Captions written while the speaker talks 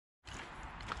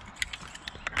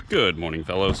Good morning,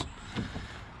 fellows.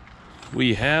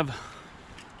 We have,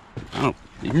 I don't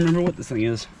even remember what this thing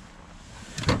is.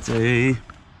 It's a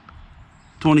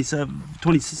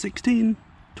 2016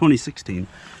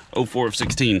 04 of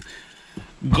 16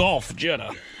 Golf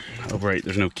Jetta. Oh right,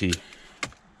 there's no key.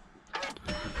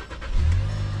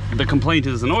 The complaint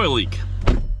is an oil leak.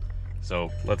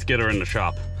 So let's get her in the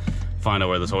shop, find out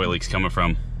where this oil leak's coming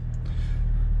from.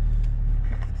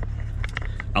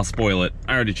 I'll spoil it.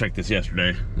 I already checked this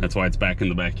yesterday. That's why it's back in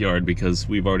the backyard, because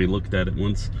we've already looked at it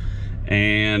once.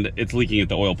 And it's leaking at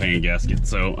the oil pan gasket.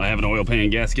 So I have an oil pan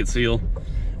gasket seal,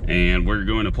 and we're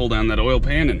going to pull down that oil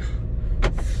pan and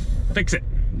fix it.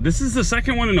 This is the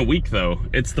second one in a week though.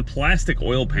 It's the plastic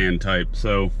oil pan type,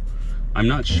 so I'm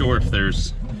not sure if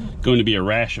there's going to be a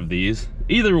rash of these.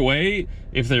 Either way,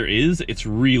 if there is, it's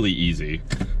really easy.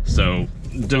 So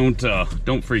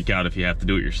don't freak out if you have to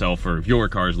do it yourself, or if your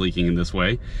car's leaking in this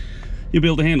way. You'll be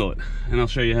able to handle it, and I'll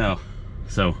show you how.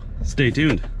 So stay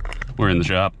tuned. We're in the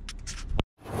shop.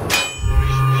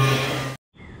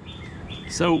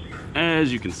 So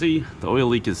as you can see, the oil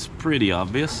leak is pretty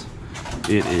obvious.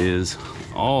 It is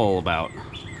all about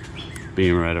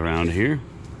being right around here.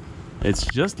 It's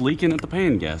just leaking at the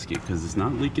pan gasket, because it's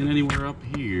not leaking anywhere up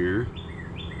here.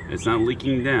 It's not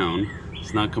leaking down.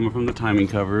 It's not coming from the timing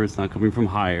cover. It's not coming from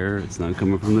higher. It's not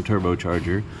coming from the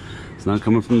turbocharger. It's not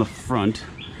coming from the front.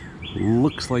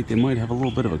 Looks like they might have a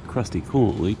little bit of a crusty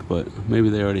coolant leak, but maybe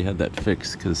they already had that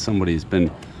fixed because somebody's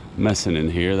been messing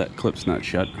in here. That clip's not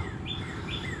shut.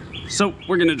 So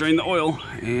we're gonna drain the oil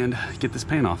and get this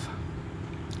pan off.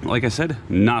 Like I said,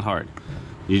 not hard.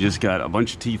 You just got a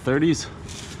bunch of T30s.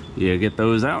 You get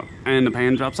those out and the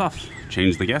pan drops off.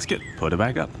 Change the gasket, put it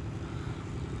back up.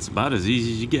 It's about as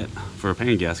easy as you get for a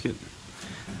pan gasket.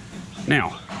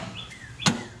 Now,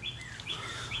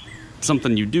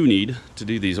 something you do need to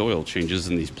do these oil changes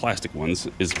in these plastic ones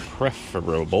is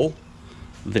preferable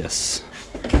this.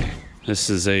 This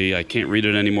is a, I can't read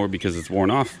it anymore because it's worn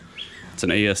off. It's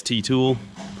an AST tool.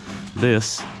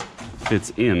 This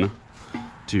fits in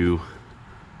to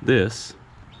this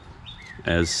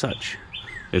as such.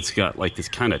 It's got like this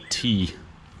kind of T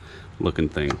looking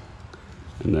thing,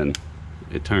 and then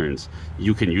it turns.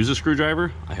 You can use a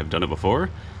screwdriver. I have done it before.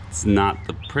 It's not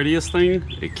the prettiest thing.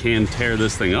 It can tear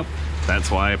this thing up. That's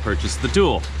why I purchased the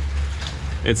tool.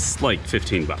 It's like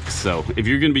 15 bucks. So if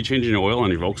you're gonna be changing oil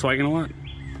on your Volkswagen a lot,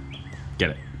 get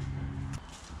it.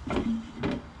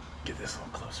 Get this a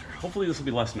little closer. Hopefully this will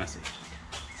be less messy.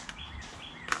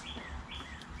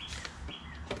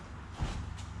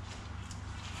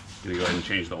 Gonna go ahead and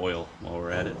change the oil while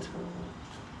we're at it.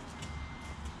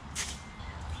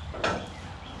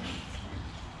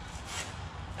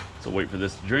 So wait for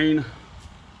this to drain.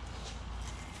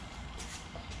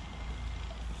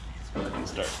 Let's go ahead and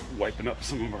start wiping up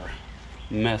some of our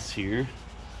mess here.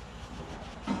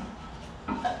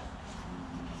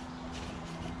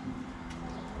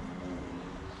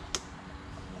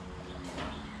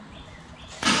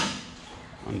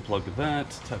 Unplug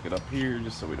that, tuck it up here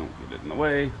just so we don't get it in the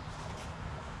way.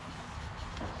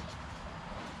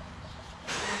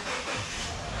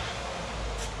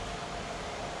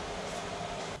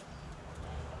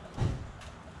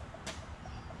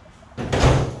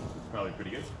 Probably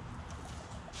pretty good.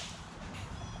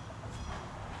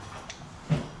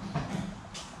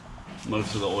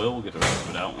 Most of the oil, we'll get the rest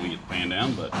of it out when we get the pan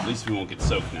down, but at least we won't get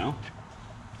soaked now.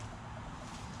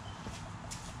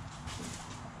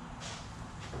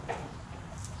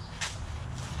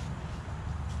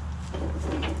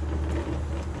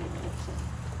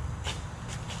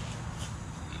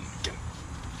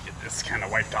 Get this kind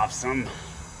of wiped off some.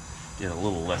 Get a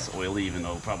little less oily, even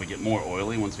though it'll probably get more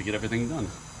oily once we get everything done.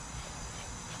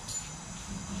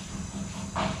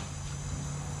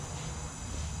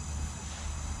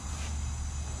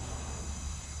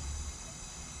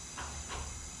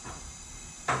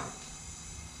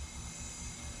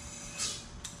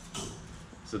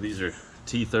 So these are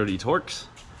T30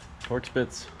 Torx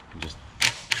bits. Just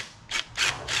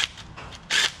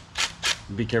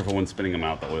be careful when spinning them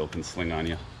out, the oil can sling on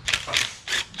you.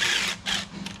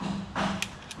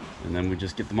 And then we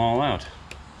just get them all out.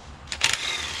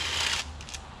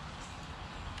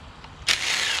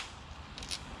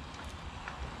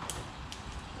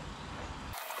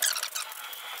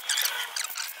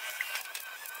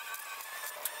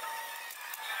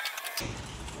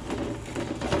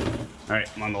 All right,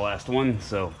 I'm on the last one,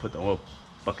 so put the oil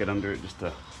bucket under it just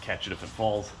to catch it if it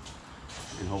falls,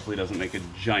 and hopefully it doesn't make a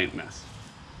giant mess.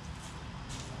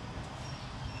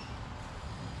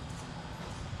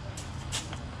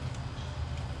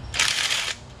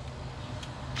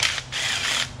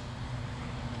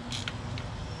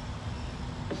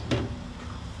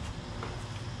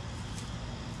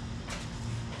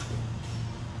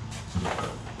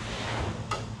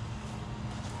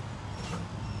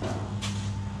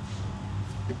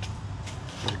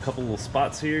 couple little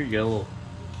spots here. You got a little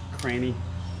cranny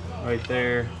right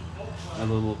there, a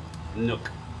little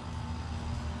nook.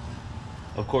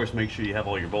 Of course, make sure you have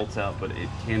all your bolts out, but it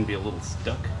can be a little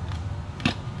stuck.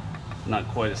 Not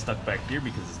quite as stuck back here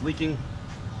because it's leaking.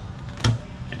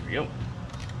 There we go.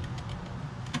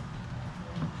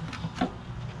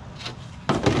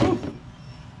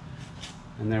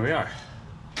 And there we are.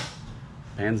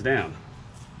 Pans down.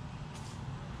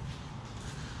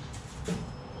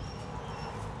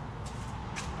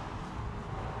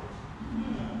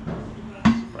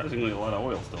 Surprisingly, a lot of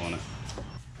oil still in it.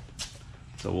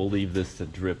 So we'll leave this to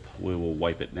drip. We will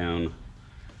wipe it down.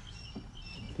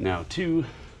 Now try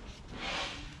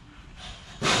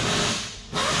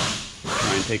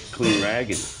and take a clean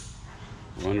rag and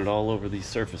run it all over these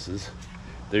surfaces.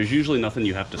 There's usually nothing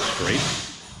you have to scrape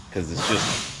because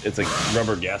it's a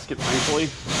rubber gasket, thankfully,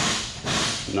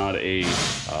 not a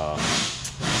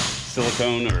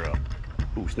silicone or a,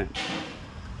 ooh, snap.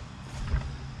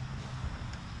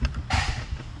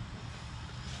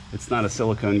 It's not a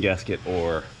silicone gasket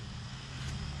or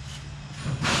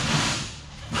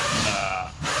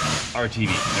RTV.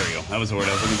 There we go. That was the word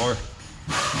I was looking for.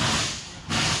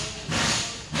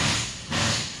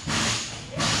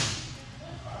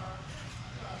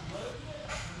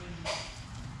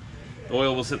 The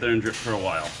oil will sit there and drip for a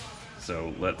while.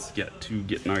 So let's get to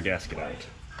getting our gasket out.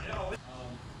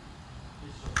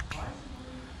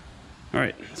 All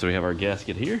right, so we have our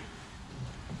gasket here.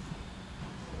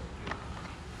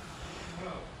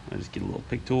 I just get a little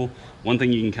pick tool. One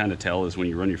thing you can kind of tell is when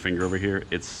you run your finger over here,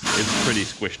 it's pretty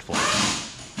squished flat.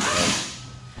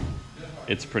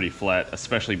 It's pretty flat,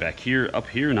 especially back here. Up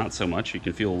here, not so much. You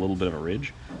can feel a little bit of a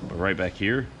ridge, but right back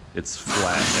here, it's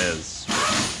flat as,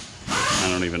 I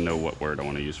don't even know what word I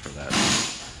want to use for that.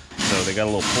 So they got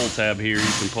a little pull tab here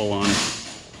you can pull on.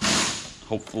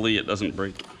 Hopefully it doesn't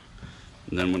break.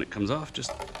 And then when it comes off,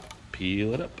 just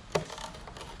peel it up.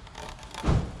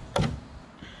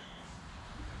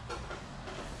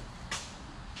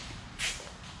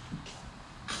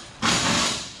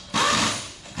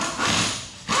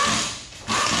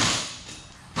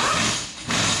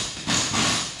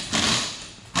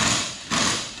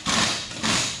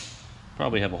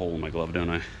 Probably have a hole in my glove,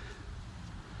 don't I?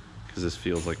 Because this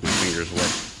feels like my finger's wet.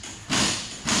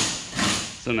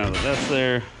 So now that that's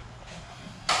there,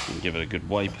 I'm give it a good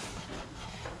wipe.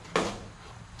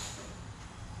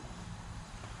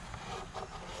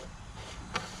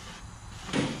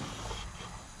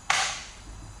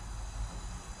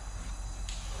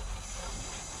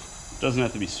 Doesn't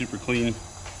have to be super clean,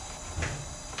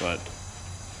 but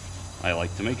I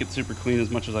like to make it super clean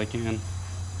as much as I can.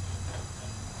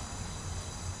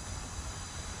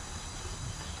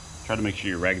 Try to make sure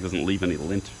your rag doesn't leave any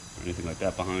lint or anything like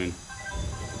that behind.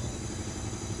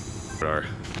 Our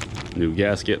new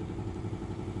gasket.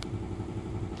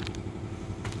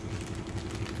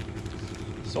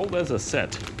 Sold as a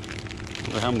set. I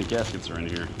wonder how many gaskets are in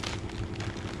here.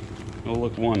 Oh,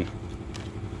 look, one.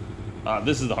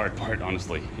 This is the hard part,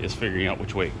 honestly, is figuring out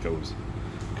which way it goes,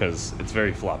 because it's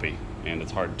very floppy and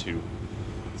it's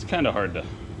kind of hard to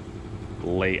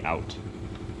lay out.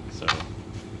 So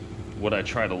what I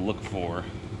try to look for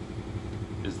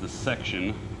is the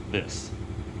section,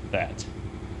 that.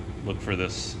 Look for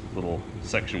this little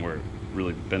section where it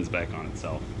really bends back on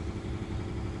itself.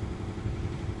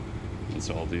 And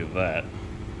so I'll do that.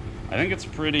 I think it's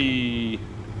pretty,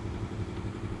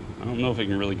 I don't know if it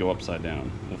can really go upside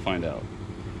down. We'll find out.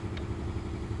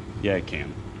 Yeah, it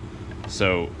can.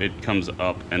 So it comes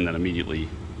up and then immediately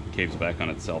caves back on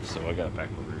itself. So I got it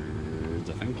backwards,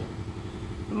 I think.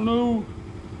 I don't know.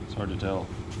 It's hard to tell.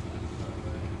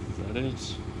 Is that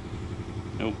it?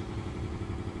 Nope.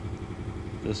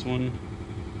 This one.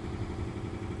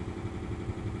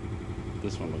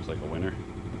 This one looks like a winner.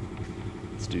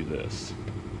 Let's do this.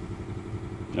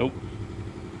 Nope.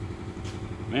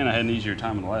 Man, I had an easier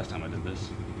time than the last time I did this.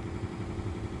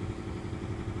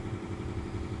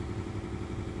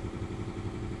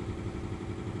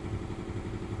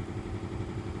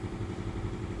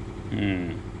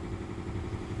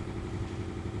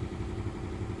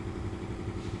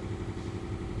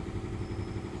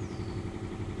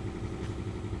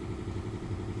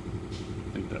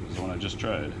 I think that was the one I just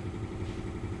tried.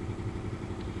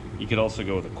 You could also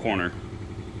go with a corner.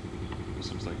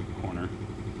 This looks like a corner.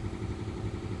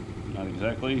 Not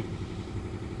exactly.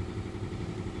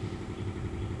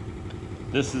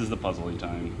 This is the puzzly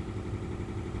time.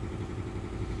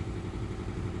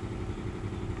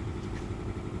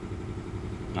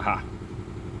 Aha.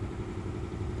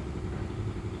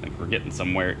 I think we're getting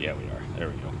somewhere. Yeah, we are. There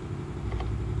we go.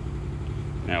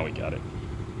 Now we got it.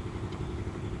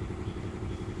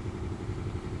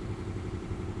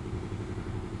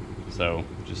 So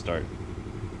just start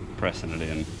pressing it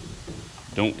in.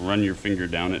 Don't run your finger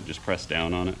down it, just press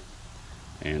down on it,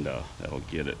 and that'll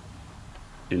get it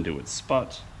into its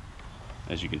spot.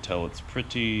 As you can tell, it's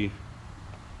pretty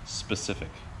specific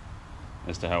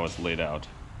as to how it's laid out.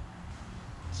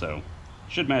 So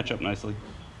should match up nicely.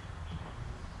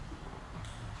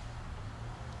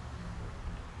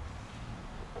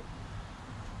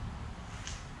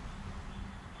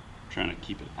 Trying to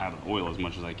keep it out of the oil as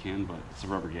much as I can, but it's a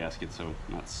rubber gasket, so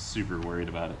I'm not super worried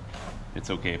about it. It's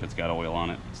okay if it's got oil on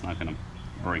it. It's not gonna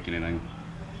break anything.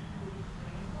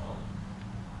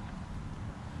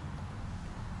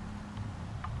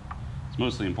 It's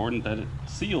mostly important that it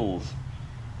seals.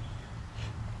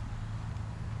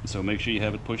 So make sure you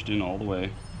have it pushed in all the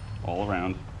way, all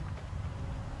around.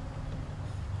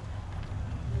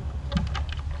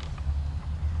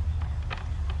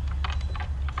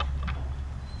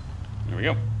 There we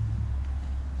go.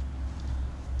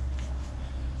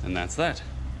 And that's that.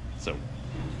 So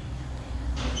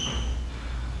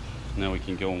now we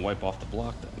can go and wipe off the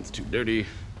block. That one's too dirty.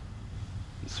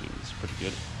 This one is pretty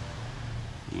good.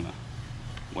 I'm gonna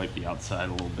wipe the outside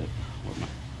a little bit where my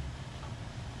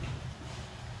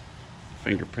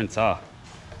fingerprints are.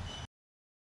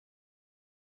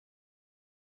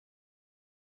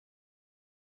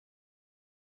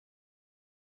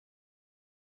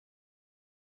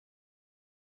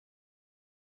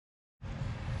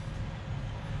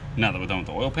 Now that we're done with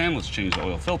the oil pan, let's change the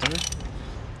oil filter.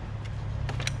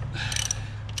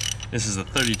 This is a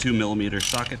 32mm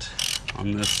socket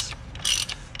on this.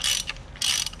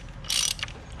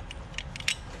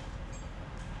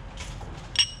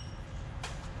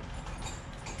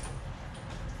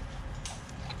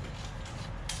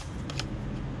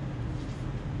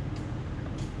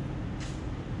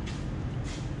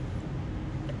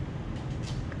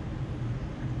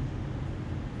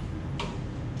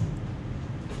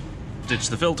 Ditch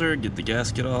the filter, get the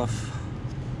gasket off.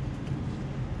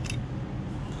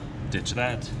 Ditch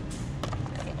that.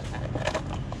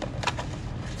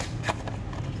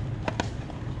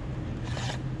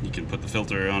 You can put the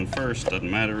filter on first,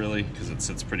 doesn't matter really, because it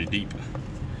sits pretty deep.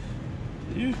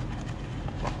 Yeah.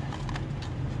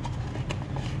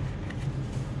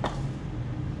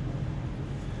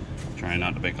 Try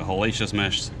not to make a hellacious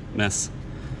mess.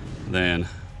 Then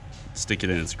stick it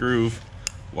in its groove,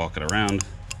 walk it around.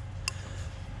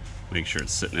 Make sure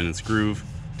it's sitting in its groove.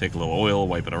 Take a little oil,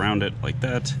 wipe it around it like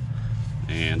that,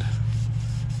 and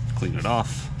clean it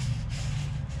off.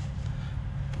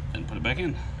 And put it back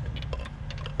in.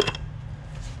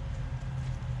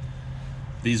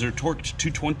 These are torqued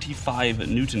to 25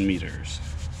 Newton meters.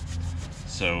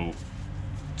 So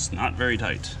it's not very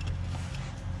tight.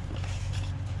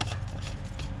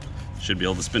 Should be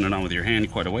able to spin it on with your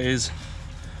hand quite a ways.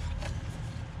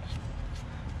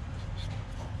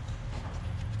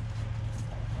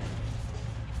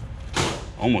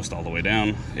 Almost all the way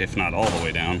down, if not all the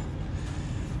way down.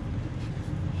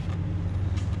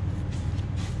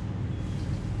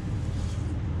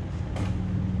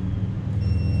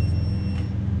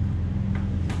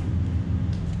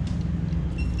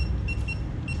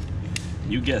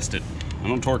 You guessed it. I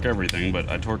don't torque everything, but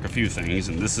I torque a few things,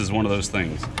 and this is one of those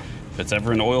things. If it's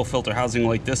ever an oil filter housing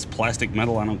like this, plastic,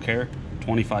 metal, I don't care,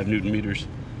 25 Newton meters.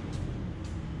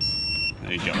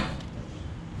 There you go.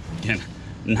 Again,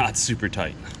 not super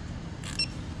tight.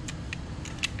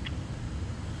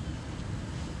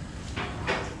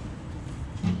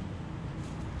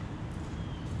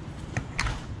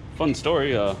 Fun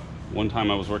story, one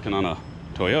time I was working on a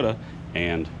Toyota,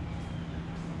 and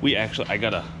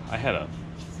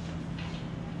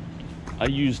I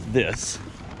used this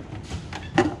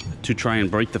to try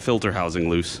and break the filter housing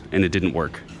loose, and it didn't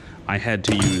work. I had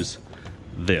to use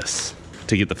this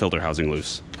to get the filter housing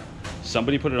loose.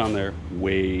 Somebody put it on there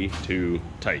way too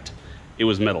tight. It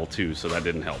was metal too, so that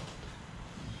didn't help.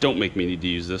 Don't make me need to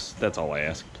use this. That's all I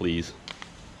ask, please.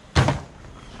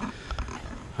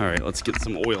 All right, let's get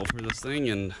some oil for this thing,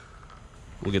 and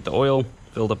we'll get the oil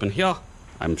filled up in here.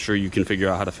 I'm sure you can figure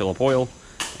out how to fill up oil,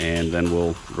 and then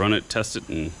we'll run it, test it,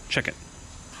 and check it.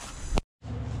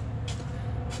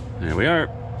 There we are.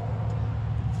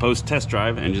 Post test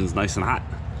drive, engine's nice and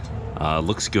hot.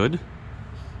 Looks good.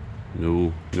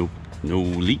 No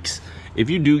leaks. If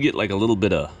you do get like a little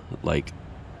bit of like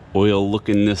oil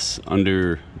lookingness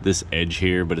under this edge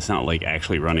here, but it's not like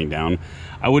actually running down,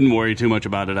 I wouldn't worry too much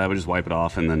about it. I would just wipe it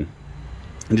off and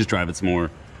just drive it some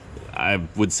more. I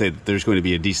would say that there's going to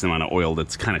be a decent amount of oil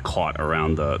that's kind of caught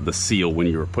around the seal when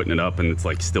you were putting it up, and it's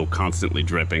like still constantly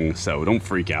dripping. So don't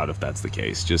freak out if that's the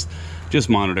case. Just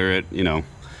monitor it, you know,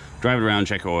 drive it around,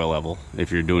 check your oil level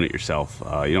if you're doing it yourself.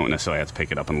 You don't necessarily have to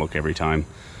pick it up and look every time,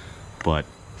 but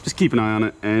just keep an eye on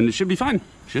it and it should be fine.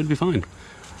 Should be fine.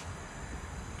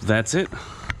 That's it.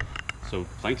 So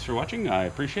thanks for watching. I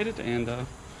appreciate it, and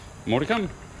more to come.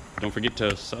 Don't forget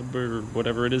to sub or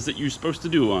whatever it is that you're supposed to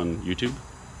do on YouTube.